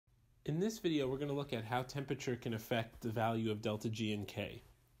In this video, we're going to look at how temperature can affect the value of delta G and K.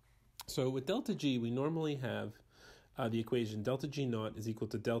 So with delta G, we normally have the equation delta G naught is equal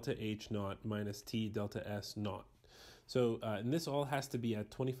to delta H naught minus T delta S naught. So and this all has to be at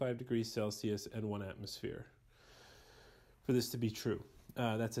 25 degrees Celsius and 1 atmosphere for this to be true.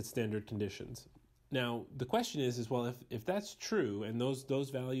 That's at standard conditions. Now, the question is well, if that's true, and those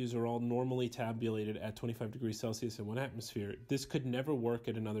values are all normally tabulated at 25 degrees Celsius and 1 atmosphere, this could never work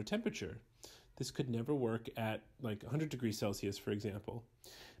at another temperature. This could never work at like 100 degrees Celsius, for example.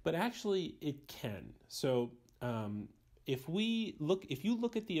 But actually, it can. So if you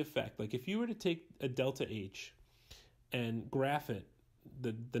look at the effect, like if you were to take a delta H and graph it,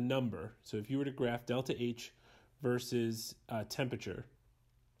 the number, so if you were to graph delta H versus temperature,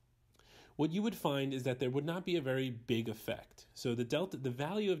 what you would find is that there would not be a very big effect. So the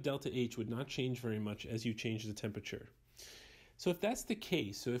value of delta H would not change very much as you change the temperature. So if that's the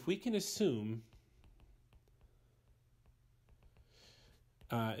case, so if we can assume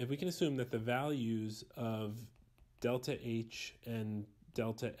that the values of delta H and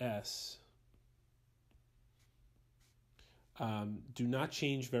delta S do not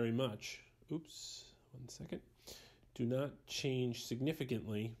change very much. Oops, 1 second. Do not change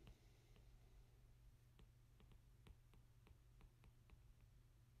significantly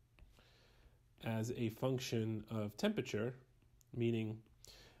as a function of temperature, meaning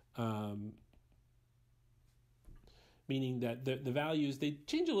that the values, they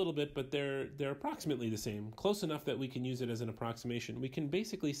change a little bit, but they're approximately the same, close enough that we can use it as an approximation. We can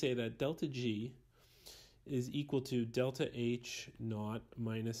basically say that delta G is equal to delta H naught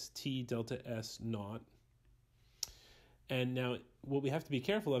minus T delta S naught. And now what we have to be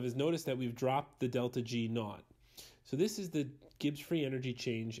careful of is notice that we've dropped the delta G naught. So this is the Gibbs Free Energy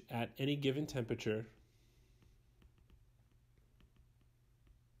change at any given temperature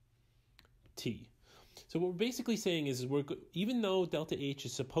T. So what we're basically saying is even though delta H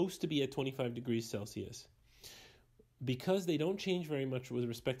is supposed to be at 25 degrees Celsius, because they don't change very much with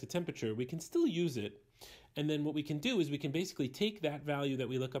respect to temperature, we can still use it. And then what we can do is we can basically take that value that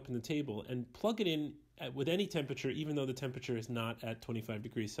we look up in the table and plug it in with any temperature, even though the temperature is not at 25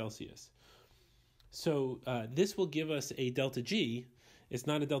 degrees Celsius. So this will give us a delta G. It's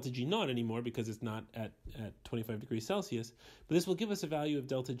not a delta G naught anymore because it's not at 25 degrees Celsius, but this will give us a value of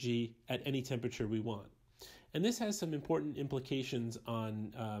delta G at any temperature we want. And this has some important implications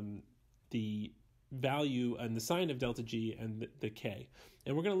on the value and the sign of delta G and the K.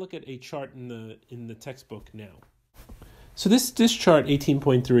 And we're going to look at a chart in the textbook now. So this chart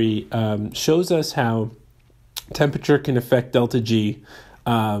 18.3 shows us how temperature can affect delta G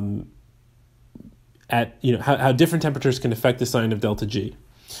how different temperatures can affect the sign of delta G.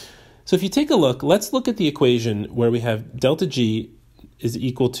 So if you take a look, let's look at the equation where we have delta G is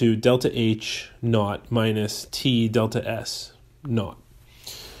equal to delta H naught minus T delta S naught.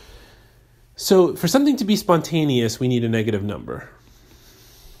 So for something to be spontaneous, we need a negative number.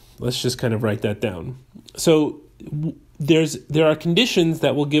 Let's just kind of write that down. So there are conditions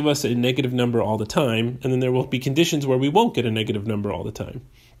that will give us a negative number all the time, and then there will be conditions where we won't get a negative number all the time.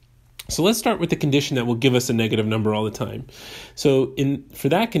 So let's start with the condition that will give us a negative number all the time. So for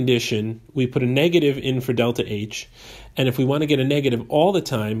that condition, we put a negative in for delta H, and if we want to get a negative all the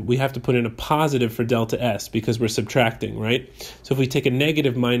time, we have to put in a positive for delta S because we're subtracting, right? So if we take a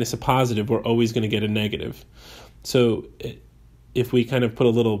negative minus a positive, we're always going to get a negative. So if we kind of put a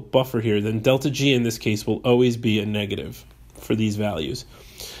little buffer here, then delta G in this case will always be a negative for these values.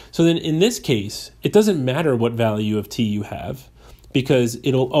 So then in this case, it doesn't matter what value of T you have, because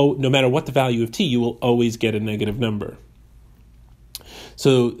no matter what the value of T, you will always get a negative number.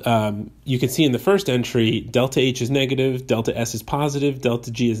 So you can see in the first entry, delta H is negative, delta S is positive, delta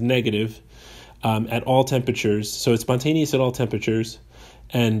G is negative at all temperatures. So it's spontaneous at all temperatures,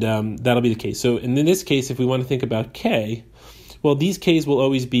 and that'll be the case. So in this case, if we want to think about K, well, these Ks will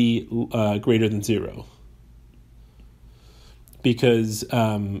always be greater than 0 because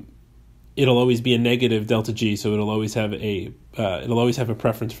it'll always be a negative delta G, so it'll always have a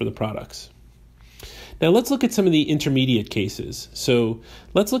preference for the products. Now let's look at some of the intermediate cases. So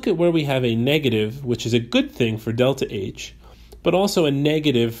let's look at where we have a negative, which is a good thing for delta H, but also a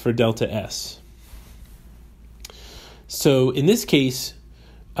negative for delta S. So in this case,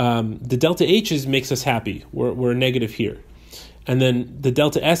 the delta H makes us happy. We're negative here. And then the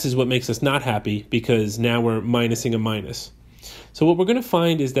delta S is what makes us not happy because now we're minusing a minus. So what we're going to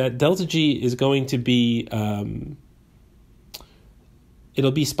find is that delta G is going to be,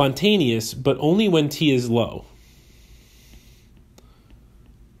 it'll be spontaneous, but only when T is low.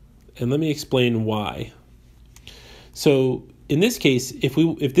 And let me explain why. So in this case,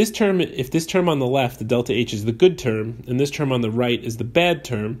 if this term on the left, the delta H, is the good term, and this term on the right is the bad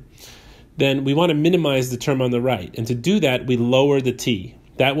term, then we want to minimize the term on the right. And to do that, we lower the t.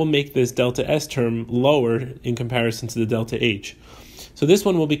 That will make this delta S term lower in comparison to the delta H. So this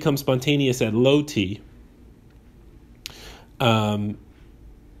one will become spontaneous at low t. And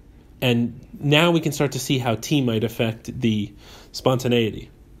now we can start to see how t might affect the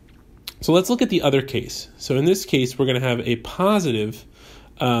spontaneity. So let's look at the other case. So in this case, we're going to have a positive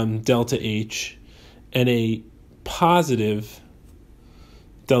delta H and a positive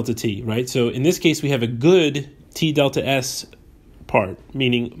delta T, right? So in this case, we have a good T delta S part,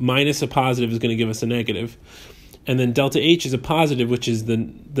 meaning minus a positive is going to give us a negative. And then delta H is a positive, which is the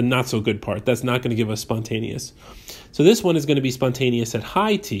not so good part. That's not going to give us spontaneous. So this one is going to be spontaneous at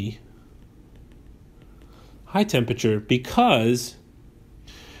high T, high temperature, because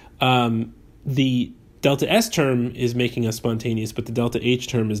the delta S term is making us spontaneous, but the delta H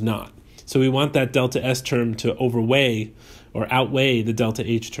term is not. So we want that delta S term to outweigh the delta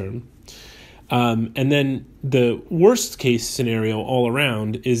H term. And then the worst case scenario all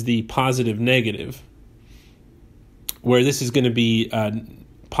around is the positive negative, where this is going to be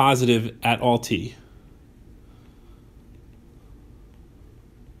positive at all T.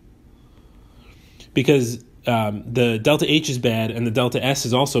 Because the delta H is bad and the delta S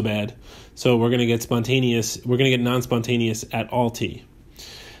is also bad, so we're going to get non-spontaneous at all T.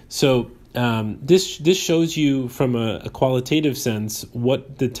 So this shows you from a qualitative sense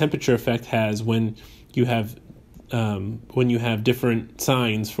what the temperature effect has when you have different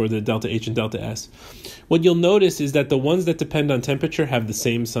signs for the delta H and delta S. What you'll notice is that the ones that depend on temperature have the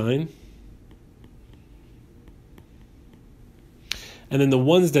same sign, and then the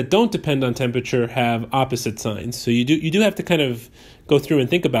ones that don't depend on temperature have opposite signs. So you do have to kind of go through and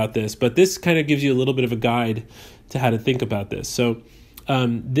think about this, but this kind of gives you a little bit of a guide to how to think about this. So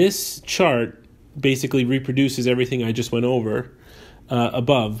this chart basically reproduces everything I just went over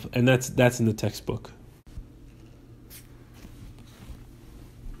above, and that's in the textbook.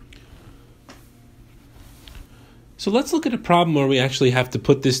 So let's look at a problem where we actually have to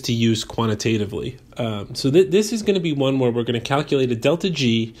put this to use quantitatively. This is going to be one where we're going to calculate a delta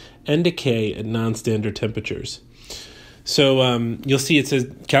G and a K at non-standard temperatures. So you'll see it says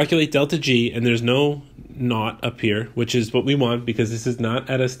calculate delta G, and there's no naught up here, which is what we want because this is not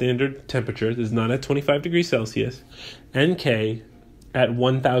at a standard temperature. This is not at 25 degrees Celsius, and K at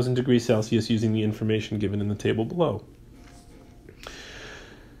 1,000 degrees Celsius using the information given in the table below.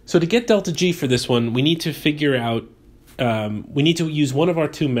 So to get delta G for this one, we need to figure out, we need to use one of our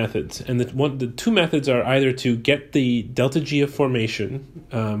two methods. And the two methods are either to get the delta G of formation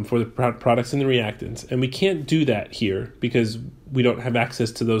for the products and the reactants. And we can't do that here because we don't have access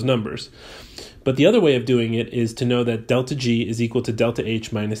to those numbers. But the other way of doing it is to know that delta G is equal to delta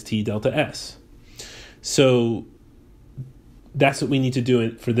H minus T delta S. So that's what we need to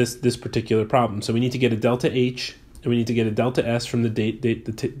do for this particular problem. So we need to get a delta H, and we need to get a delta S from the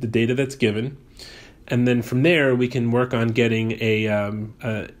data that's given. And then from there, we can work on getting an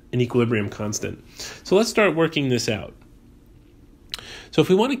equilibrium constant. So let's start working this out. So if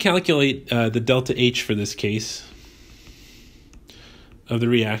we want to calculate the delta H for this case of the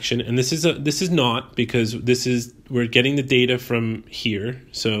reaction, and this is not because we're getting the data from here.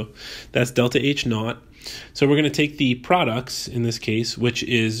 So that's delta H naught. So we're going to take the products in this case, which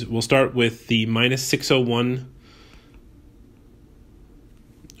is, we'll start with the minus 601.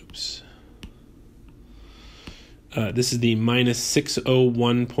 This is the minus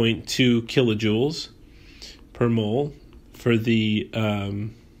 601.2 kilojoules per mole for the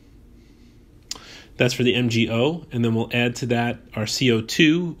that's for the MgO, and then we'll add to that our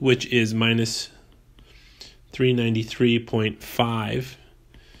CO2, which is minus 393.5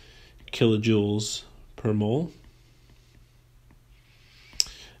 kilojoules per mole.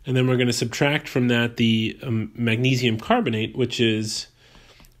 And then we're going to subtract from that the magnesium carbonate, which is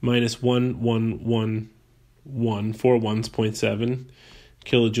minus 1,111.7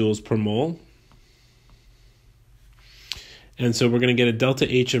 kilojoules per mole. And so we're going to get a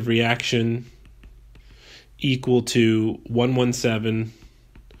delta H of reaction equal to 117.0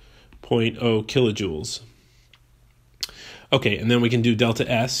 kilojoules. Okay, and then we can do delta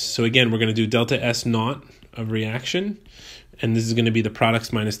S. So again, we're going to do delta S naught of reaction, and this is going to be the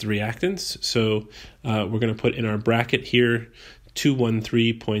products minus the reactants. So we're going to put in our bracket here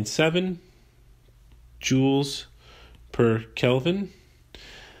 213.7 joules per Kelvin.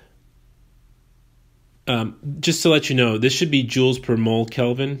 Just to let you know, this should be joules per mole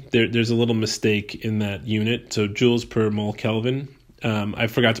Kelvin. There's a little mistake in that unit. So joules per mole Kelvin. I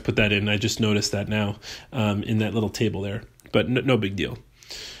forgot to put that in. I just noticed that now in that little table there. but no big deal.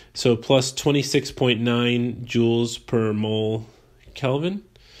 So plus 26.9 joules per mole Kelvin. And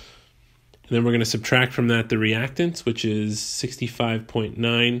then we're going to subtract from that the reactants, which is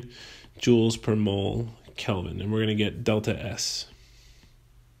 65.9 joules per mole Kelvin. And we're going to get delta S.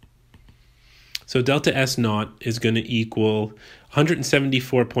 So delta S naught is going to equal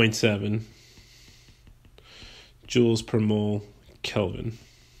 174.7 joules per mole Kelvin.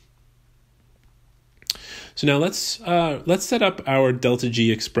 So now let's set up our delta G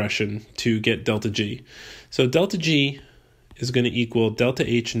expression to get delta G. So delta G is going to equal delta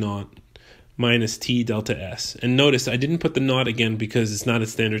H naught minus T delta S. And notice I didn't put the naught again because it's not at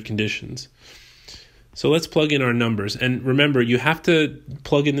standard conditions. So let's plug in our numbers. And remember, you have to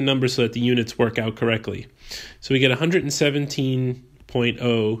plug in the numbers so that the units work out correctly. So we get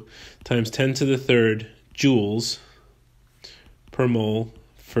 117.0 times 10 to the third joules per mole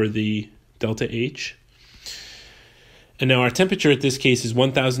for the delta H. And now our temperature at this case is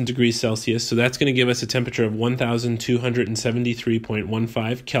 1,000 degrees Celsius, so that's going to give us a temperature of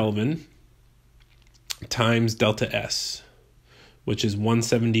 1,273.15 Kelvin times delta S, which is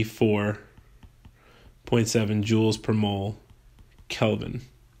 174.7 joules per mole Kelvin.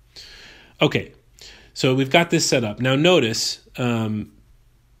 Okay, so we've got this set up. Now notice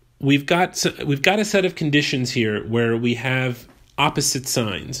we've got a set of conditions here where we have opposite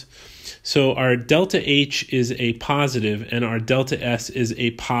signs. So our delta H is a positive and our delta S is a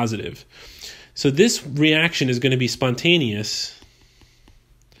positive. So this reaction is going to be spontaneous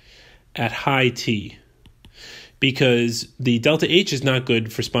at high T because the delta H is not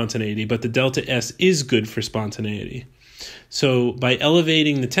good for spontaneity, but the delta S is good for spontaneity. So by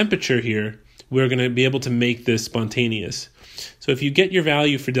elevating the temperature here, we're going to be able to make this spontaneous. So if you get your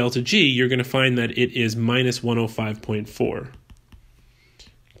value for delta G, you're going to find that it is minus 105.4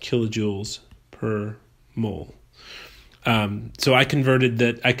 kilojoules per mole. So I converted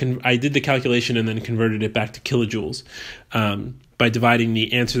that. I did the calculation and then converted it back to kilojoules by dividing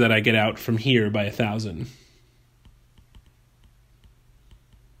the answer that I get out from here by 1,000.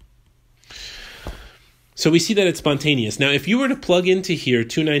 So we see that it's spontaneous. Now, if you were to plug into here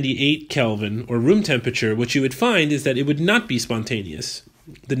 298 Kelvin or room temperature, what you would find is that it would not be spontaneous.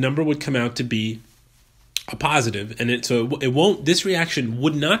 The number would come out to be a positive, and this reaction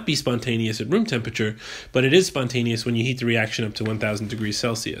would not be spontaneous at room temperature, but it is spontaneous when you heat the reaction up to 1,000 degrees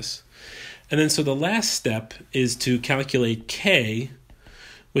Celsius. And then so the last step is to calculate K,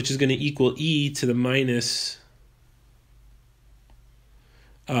 which is going to equal e to the minus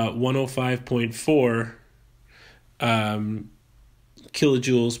 105.4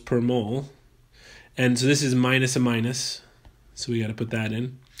 kilojoules per mole. And so this is minus a minus, so we got to put that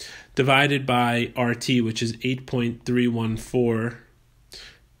in, divided by RT, which is 8.314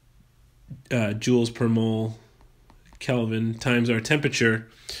 joules per mole Kelvin, times our temperature,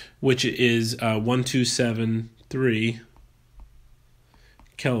 which is 1273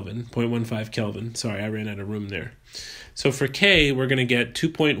 Kelvin, 0.15 Kelvin. Sorry, I ran out of room there. So for K, we're going to get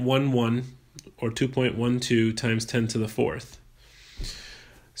 2.11 or 2.12 times 10 to the fourth.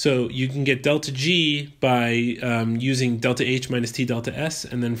 So you can get delta G by using delta H minus T delta S,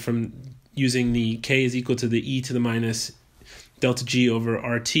 and then from using the K is equal to the e to the minus delta G over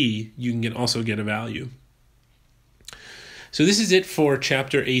RT, you can also get a value. So this is it for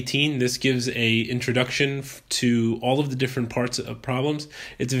chapter 18. This gives a introduction to all of the different parts of problems.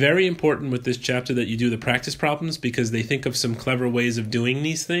 It's very important with this chapter that you do the practice problems because they think of some clever ways of doing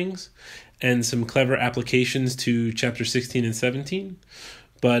these things and some clever applications to chapter 16 and 17.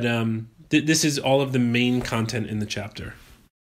 But this is all of the main content in the chapter.